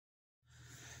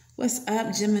What's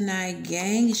up, Gemini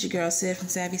gang? It's your girl Sid from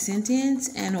Savy, Sentient,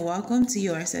 and welcome to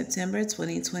your September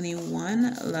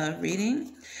 2021 love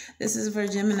reading. This is for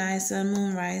Gemini, Sun,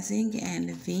 Moon, Rising,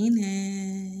 and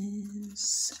Venus.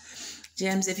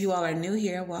 Gems, if you all are new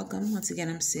here, welcome. Once again,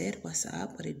 I'm Sid. What's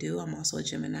up? What it do? I'm also a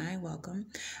Gemini. Welcome.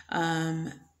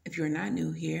 If you're not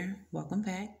new here, welcome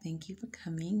back. Thank you for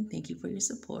coming. Thank you for your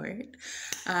support.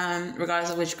 Regardless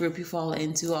of which group you fall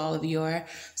into, all of your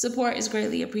support is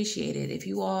greatly appreciated. If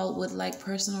you all would like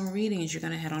personal readings, you're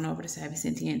going to head on over to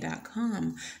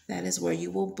SavySentient.com. That is where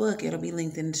you will book. It'll be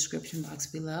linked in the description box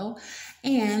below.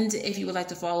 And if you would like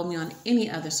to follow me on any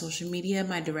other social media,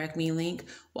 my direct me link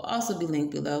will also be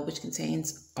linked below, which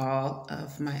contains all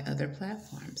of my other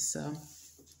platforms. So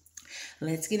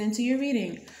let's get into your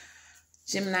reading.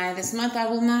 Gemini, this month I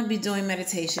will not be doing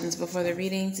meditations before the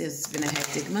readings. It's been a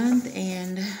hectic month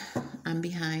and I'm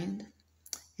behind,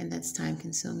 and that's time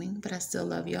consuming, but I still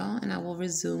love y'all and I will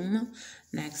resume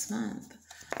next month.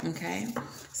 Okay,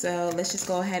 so let's just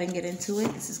go ahead and get into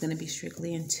it. This is going to be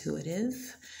strictly intuitive.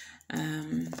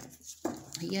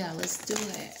 Yeah, let's do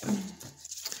it.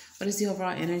 What is the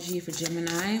overall energy for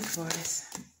Gemini for this?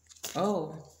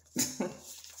 Oh,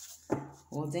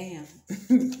 well, damn.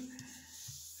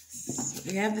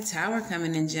 We have the Tower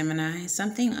coming in, Gemini.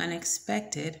 Something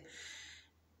unexpected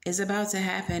is about to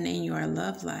happen in your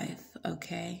love life,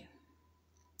 okay?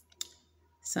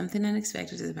 Something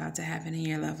unexpected is about to happen in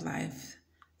your love life.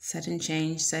 Sudden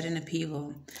change, sudden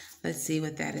upheaval. Let's see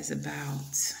what that is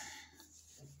about.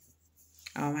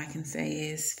 All I can say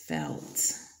is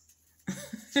felt.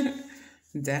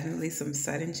 Definitely some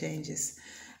sudden changes.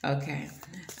 Okay.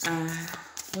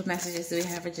 What messages do we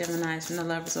have for Gemini from the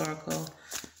Lover's Oracle?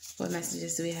 What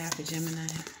messages do we have for Gemini?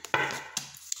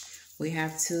 We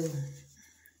have two.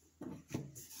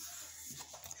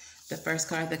 The first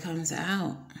card that comes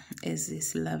out is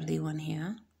this lovely one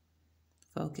here.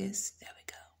 Focus. There we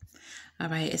go.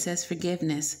 All right. It says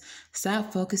forgiveness.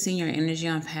 Stop focusing your energy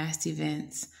on past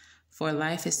events, for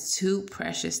life is too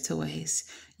precious to waste.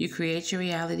 You create your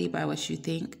reality by what you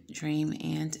think, dream,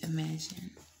 and imagine.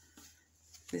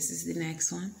 This is the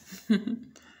next one.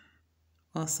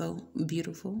 Also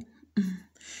beautiful.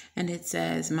 And it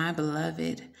says, my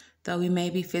beloved, though we may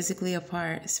be physically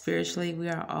apart, spiritually we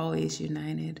are always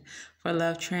united. For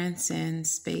love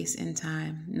transcends space and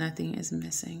time. Nothing is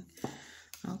missing.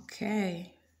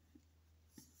 Okay.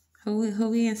 Who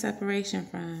we in separation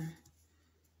from?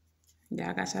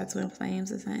 Y'all got y'all twin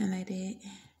flames or something like that?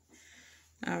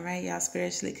 All right, y'all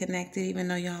spiritually connected even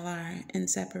though y'all are in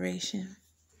separation.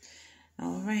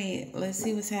 All right, let's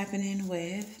see what's happening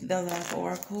with the Love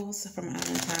Oracles from Island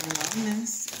Time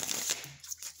Wellness.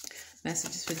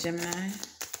 Messages for Gemini.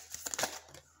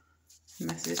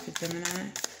 Messages for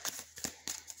Gemini.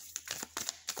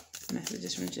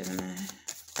 Messages from Gemini.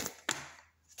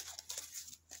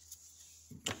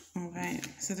 All right,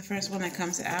 so the first one that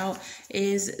comes out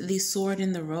is the Sword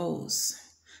and the Rose.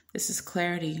 This is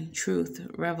clarity, truth,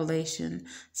 revelation,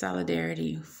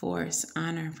 solidarity, force,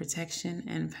 honor, protection,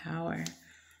 and power.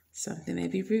 Something may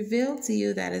be revealed to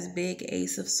you that is big.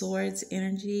 Ace of Swords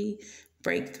energy,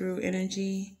 breakthrough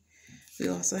energy. We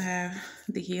also have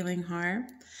the healing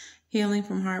heart, healing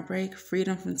from heartbreak,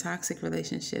 freedom from toxic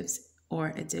relationships or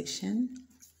addiction.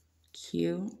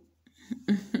 Cute.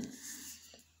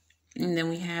 And then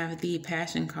we have the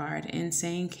Passion card,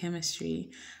 insane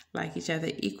chemistry, like each other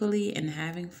equally and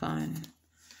having fun.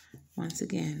 Once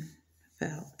again,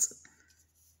 felt.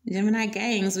 Gemini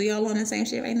gangs, we all on the same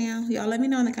shit right now? Y'all let me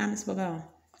know in the comments below.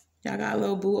 Y'all got a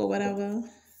little boo or whatever?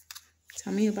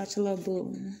 Tell me about your little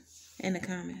boo in the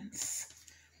comments.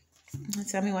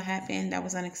 Tell me what happened that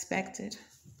was unexpected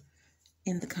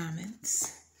in the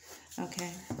comments.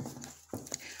 Okay.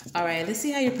 All right, let's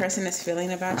see how your person is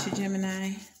feeling about you,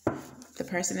 Gemini. The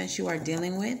person that you are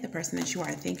dealing with, the person that you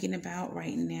are thinking about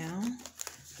right now.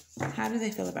 How do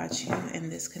they feel about you in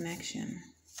this connection?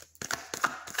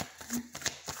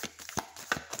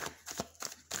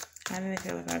 How do they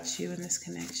feel about you in this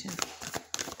connection?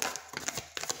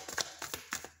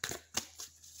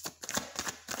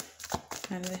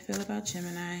 How do they feel about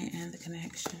Gemini and the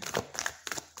connection?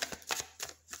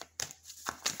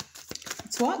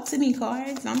 Talk to me,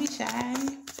 cards. Don't be shy.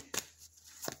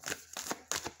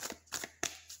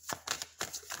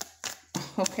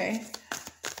 Okay.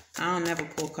 I don't never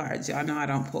pull cards. Y'all know I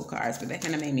don't pull cards, but they're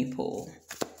going to make me pull.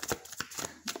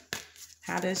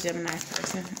 How does Gemini's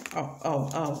person?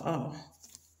 Oh.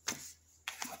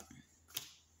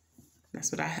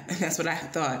 That's what I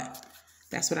thought.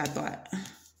 That's what I thought.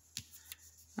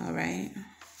 All right.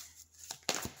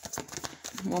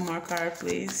 One more card,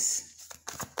 please.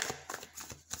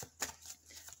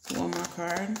 One more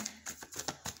card.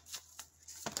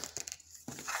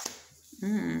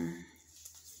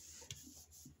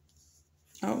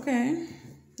 Okay.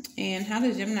 And how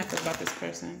does Gemini feel about this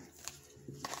person?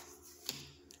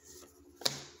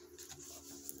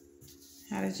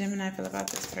 How does Gemini feel about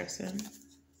this person?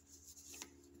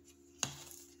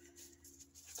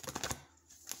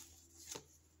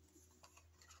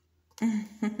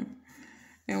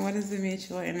 And what is the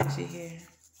mutual energy here?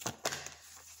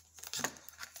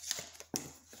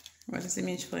 What is the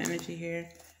mutual energy here?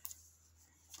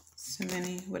 So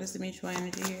many. What is the mutual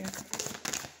energy here?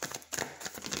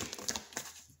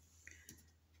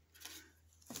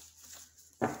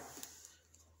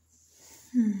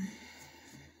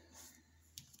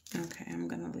 Okay, I'm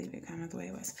gonna leave it kind of the way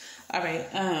it was. All right,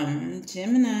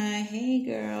 Gemini, hey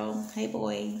girl, hey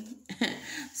boy.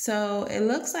 So it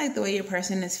looks like the way your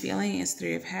person is feeling is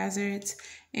 3 of Hazards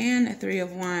and a 3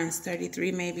 of Wands.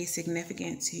 33 may be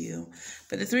significant to you,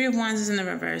 but the 3 of Wands is in the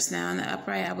reverse now. In the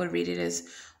upright, I would read it as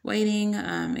waiting,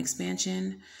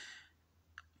 expansion,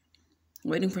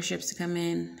 waiting for ships to come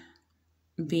in,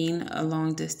 being a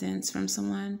long distance from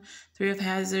someone. 3 of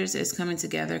Hazards is coming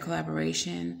together,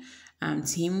 collaboration,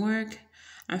 teamwork.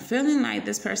 I'm feeling like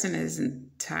this person is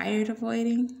tired of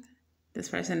waiting. This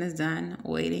person is done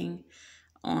waiting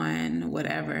on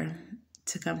whatever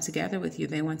to come together with you.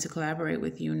 They want to collaborate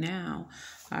with you now.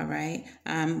 All right.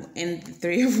 In the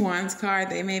 3 of Wands card,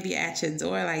 they may be at your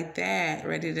door like that,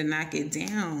 ready to knock it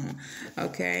down.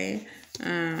 Okay.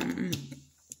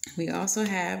 We also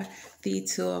have the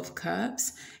 2 of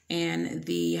Cups and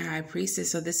the High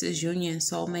Priestess. So this is union,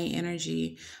 soulmate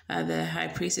energy. The High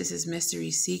Priestess is mystery,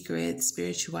 secret,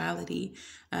 spirituality,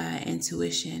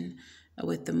 intuition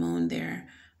with the moon there.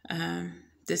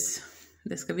 This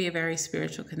could be a very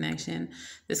spiritual connection.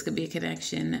 This could be a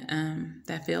connection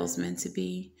that feels meant to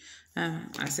be.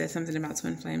 I said something about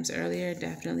twin flames earlier.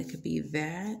 Definitely could be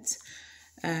that.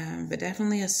 But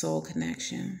definitely a soul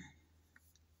connection.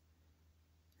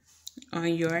 On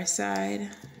your side,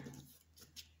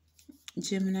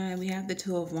 Gemini, we have the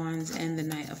 2 of Wands and the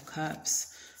Knight of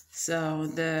Cups. So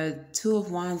the 2 of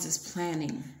Wands is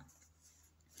planning,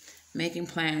 making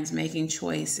plans, making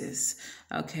choices,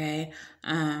 okay?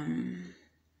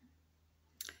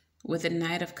 With the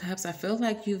Knight of Cups, I feel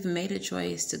like you've made a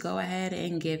choice to go ahead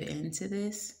and give into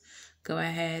this. Go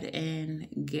ahead and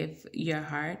give your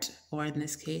heart, or in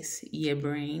this case, your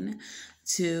brain,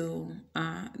 to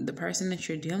the person that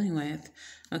you're dealing with,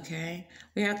 okay?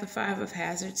 We have the 5 of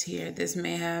Hazards here. This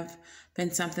may have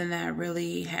been something that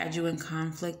really had you in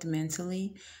conflict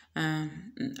mentally. I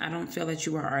don't feel that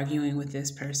you were arguing with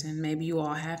this person. Maybe you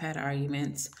all have had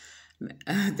arguments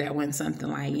that went something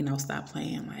like, stop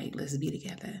playing, like, let's be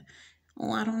together.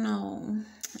 Oh, I don't know.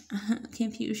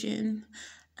 Confusion.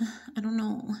 I don't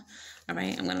know. All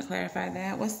right, I'm going to clarify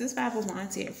that. What's this 5 of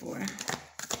Wands here for?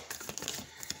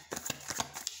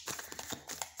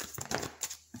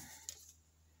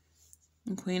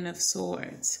 Queen of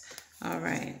Swords. All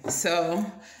right, so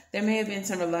there may have been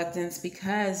some reluctance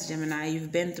because, Gemini,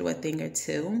 you've been through a thing or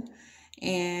two,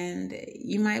 and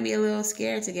you might be a little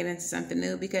scared to get into something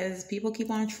new because people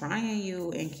keep on trying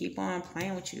you and keep on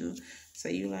playing with you. So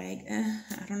you like,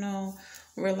 I don't know,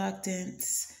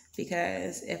 reluctance.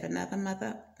 Because if another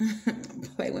mother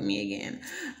play with me again.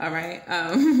 All right.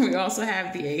 We also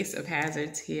have the Ace of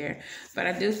Hazards here. But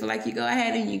I do feel like you go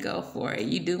ahead and you go for it.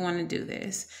 You do want to do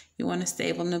this. You want a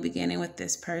stable new beginning with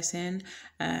this person.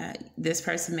 This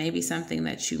person may be something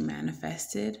that you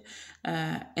manifested.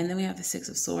 And then we have the 6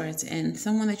 of Swords. And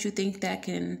someone that you think that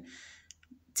can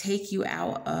take you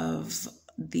out of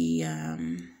the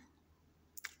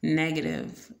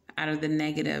negative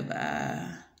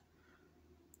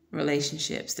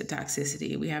relationships, the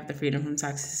toxicity. We have the freedom from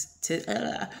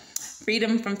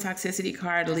toxicity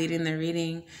card leading the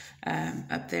reading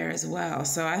up there as well.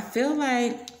 So I feel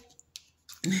like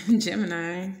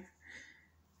Gemini,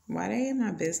 why they in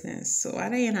my business? So why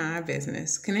they in our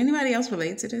business? Can anybody else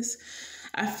relate to this?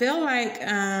 I feel like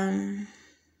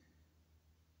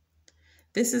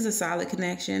this is a solid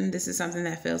connection. This is something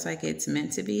that feels like it's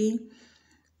meant to be.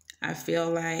 I feel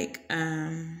like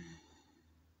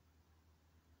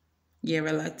your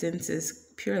reluctance is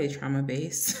purely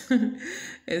trauma-based.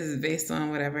 It's based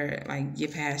on whatever, like, your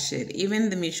past shit.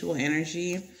 Even the mutual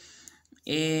energy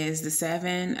is the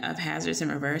 7 of Hazards in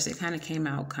reverse. It kind of came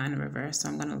out kind of reversed, so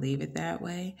I'm going to leave it that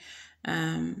way.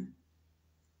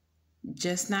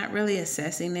 Just not really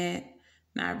assessing it,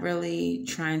 not really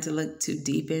trying to look too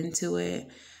deep into it.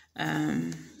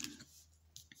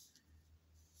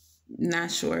 Not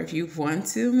sure if you want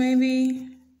to, maybe,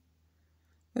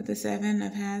 with the 7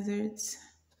 of Hazards.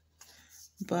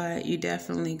 but you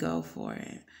definitely go for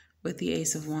it with the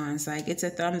Ace of Wands. Like, it's a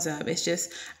thumbs up. It's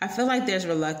just, I feel like there's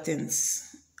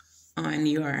reluctance on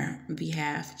your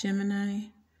behalf, Gemini.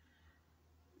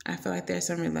 I feel like there's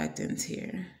some reluctance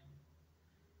here.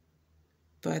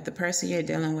 But the person you're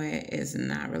dealing with is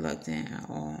not reluctant at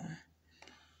all.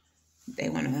 They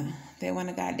wanna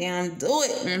goddamn do it.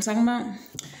 You know what I'm talking about?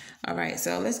 All right,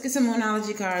 so let's get some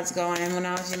Moonology cards going.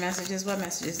 Moonology messages. What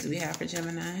messages do we have for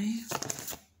Gemini?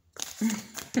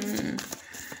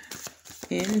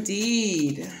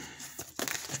 Indeed.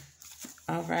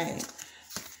 All right.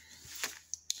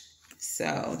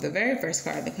 So the very first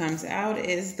card that comes out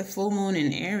is the full moon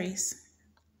in Aries.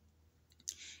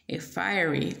 A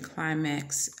fiery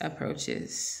climax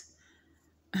approaches.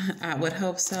 I would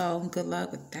hope so. Good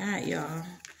luck with that, y'all.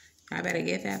 I better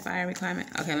get that fiery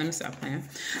climax. Okay, let me stop playing.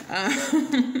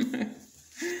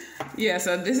 Yeah,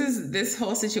 so this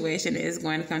whole situation is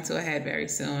going to come to a head very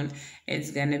soon.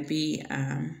 It's going to be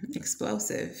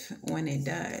explosive when it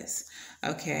does.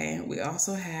 Okay, we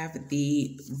also have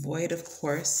the void of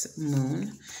course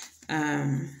moon.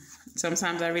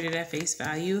 Sometimes I read it at face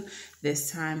value.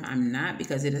 This time I'm not,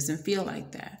 because it doesn't feel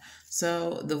like that.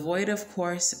 So the void of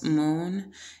course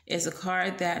moon is a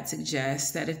card that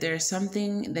suggests that if there's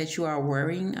something that you are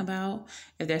worrying about,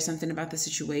 if there's something about the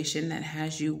situation that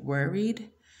has you worried,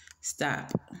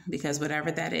 stop, because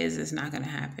whatever that is not going to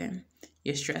happen.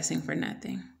 You're stressing for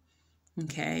nothing.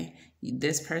 Okay,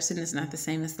 this person is not the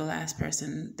same as the last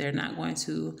person. They're not going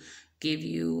to give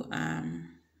you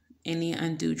any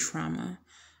undue trauma.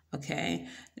 Okay,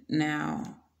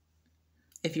 now,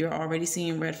 if you're already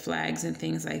seeing red flags and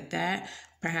things like that,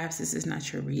 perhaps this is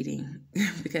not your reading,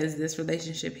 because this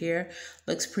relationship here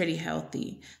looks pretty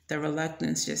healthy. The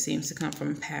reluctance just seems to come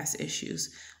from past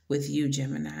issues with you,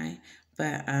 Gemini.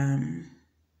 But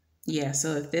yeah,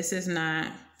 so if this is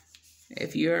not,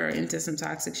 if you're into some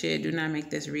toxic shit, do not make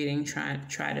this reading try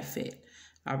to fit.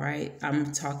 All right,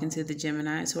 I'm talking to the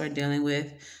Geminis who are dealing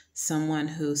with someone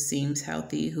who seems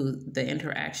healthy, who the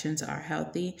interactions are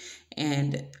healthy,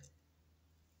 and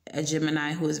a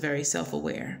Gemini who is very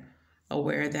self-aware,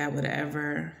 aware that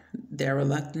whatever their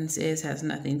reluctance is has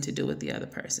nothing to do with the other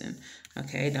person.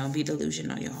 Okay, don't be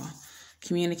delusional, y'all.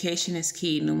 Communication is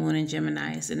key. New Moon in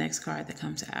Gemini is the next card that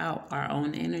comes out. Our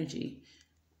own energy.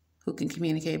 Who can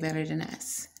communicate better than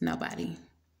us? Nobody.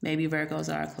 Maybe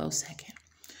Virgos are a close second.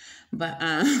 But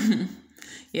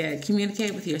yeah,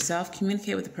 communicate with yourself.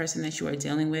 Communicate with the person that you are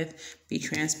dealing with. Be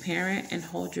transparent and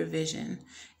hold your vision.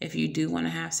 If you do want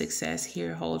to have success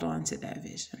here, hold on to that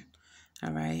vision.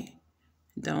 All right?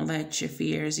 Don't let your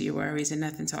fears, your worries, and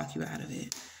nothing talk you out of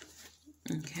it.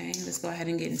 Okay, let's go ahead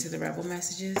and get into the rebel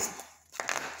messages.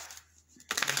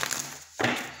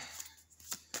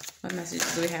 What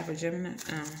messages do we have for Gemini?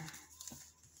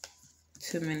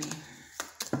 Too many.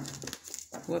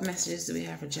 What messages do we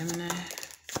have for Gemini?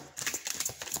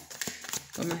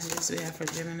 What messages do we have for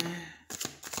Gemini?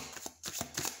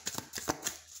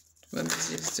 What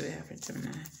messages do we have for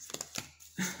Gemini?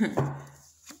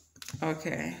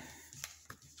 Okay.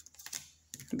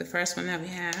 The first one that we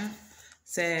have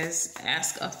says,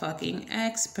 ask a fucking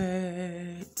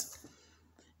expert.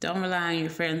 Don't rely on your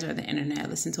friends or the internet.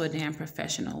 Listen to a damn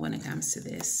professional when it comes to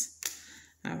this.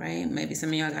 All right? Maybe some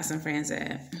of y'all got some friends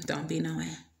that don't be knowing.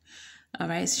 All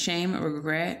right? Shame,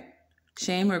 regret,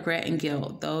 and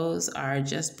guilt. Those are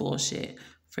just bullshit.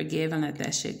 Forgive and let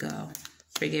that shit go.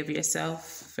 Forgive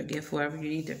yourself. Forgive whoever you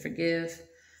need to forgive.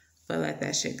 But let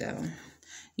that shit go.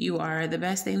 You are the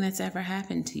best thing that's ever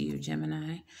happened to you,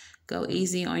 Gemini. Go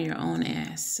easy on your own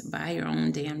ass. Buy your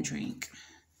own damn drink.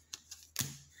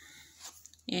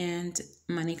 And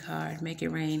money card, make it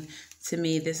rain. To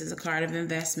me, this is a card of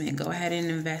investment. Go ahead and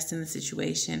invest in the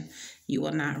situation. You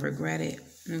will not regret it.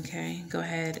 Okay, go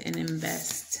ahead and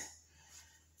invest.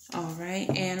 All right,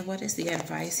 and what is the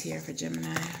advice here for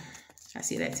Gemini? I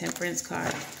see that Temperance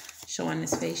card showing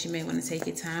this face. You may want to take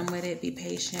your time with it. Be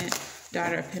patient.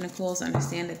 Daughter of Pentacles,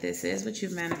 understand that this is what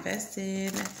you've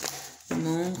manifested. The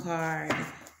Moon card,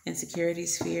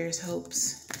 insecurities, fears,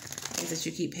 hopes. Things that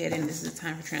you keep hidden. This is a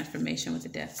time for transformation with the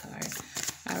Death card.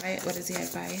 All right, what is the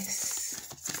advice?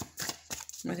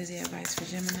 What is the advice for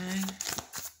Gemini?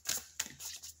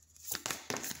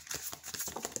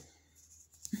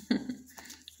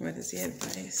 What is the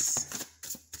advice?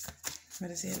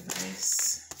 What is the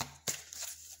advice?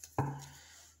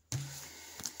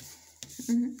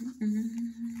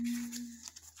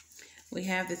 We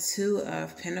have the Two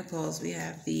of Pentacles, we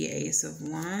have the Ace of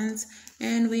Wands,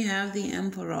 and we have the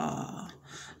Emperor.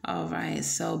 All right,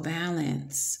 so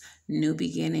balance, new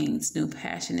beginnings, new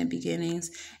passionate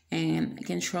beginnings, and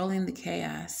controlling the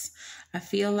chaos. I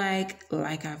feel like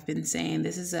I've been saying,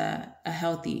 this is a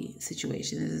healthy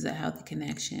situation. This is a healthy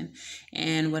connection.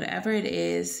 And whatever it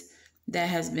is that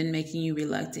has been making you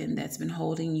reluctant, that's been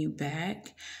holding you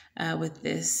back with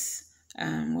this,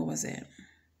 what was it?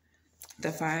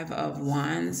 The Five of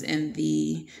Wands and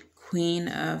the Queen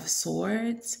of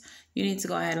Swords. You need to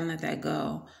go ahead and let that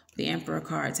go. The Emperor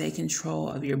card, take control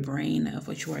of your brain, of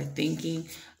what you are thinking,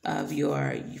 of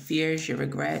your fears, your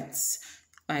regrets.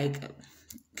 Like,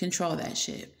 control that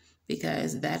shit,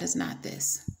 because that is not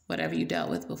this. Whatever you dealt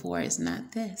with before is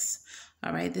not this.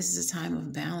 All right, this is a time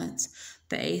of balance.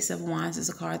 The Ace of Wands is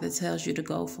a card that tells you to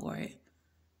go for it.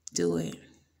 Do it.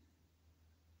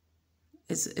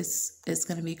 It's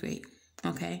gonna be great.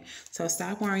 Okay, so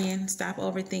stop worrying, stop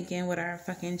overthinking with our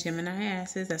fucking Gemini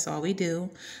asses. That's all we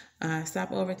do. Stop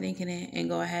overthinking it and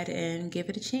go ahead and give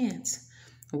it a chance.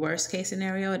 Worst case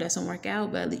scenario, it doesn't work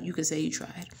out, but you could say you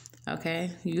tried.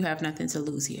 Okay, you have nothing to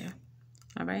lose here.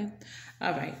 All right.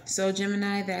 All right. So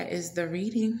Gemini, that is the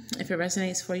reading. If it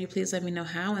resonates for you, please let me know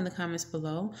how in the comments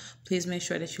below. Please make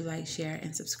sure that you like, share,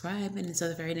 and subscribe. And until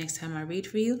the very next time I read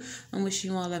for you, I'm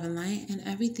wishing you all love and light and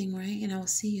everything, right? And I will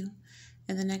see you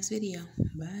in the next video.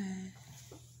 Bye.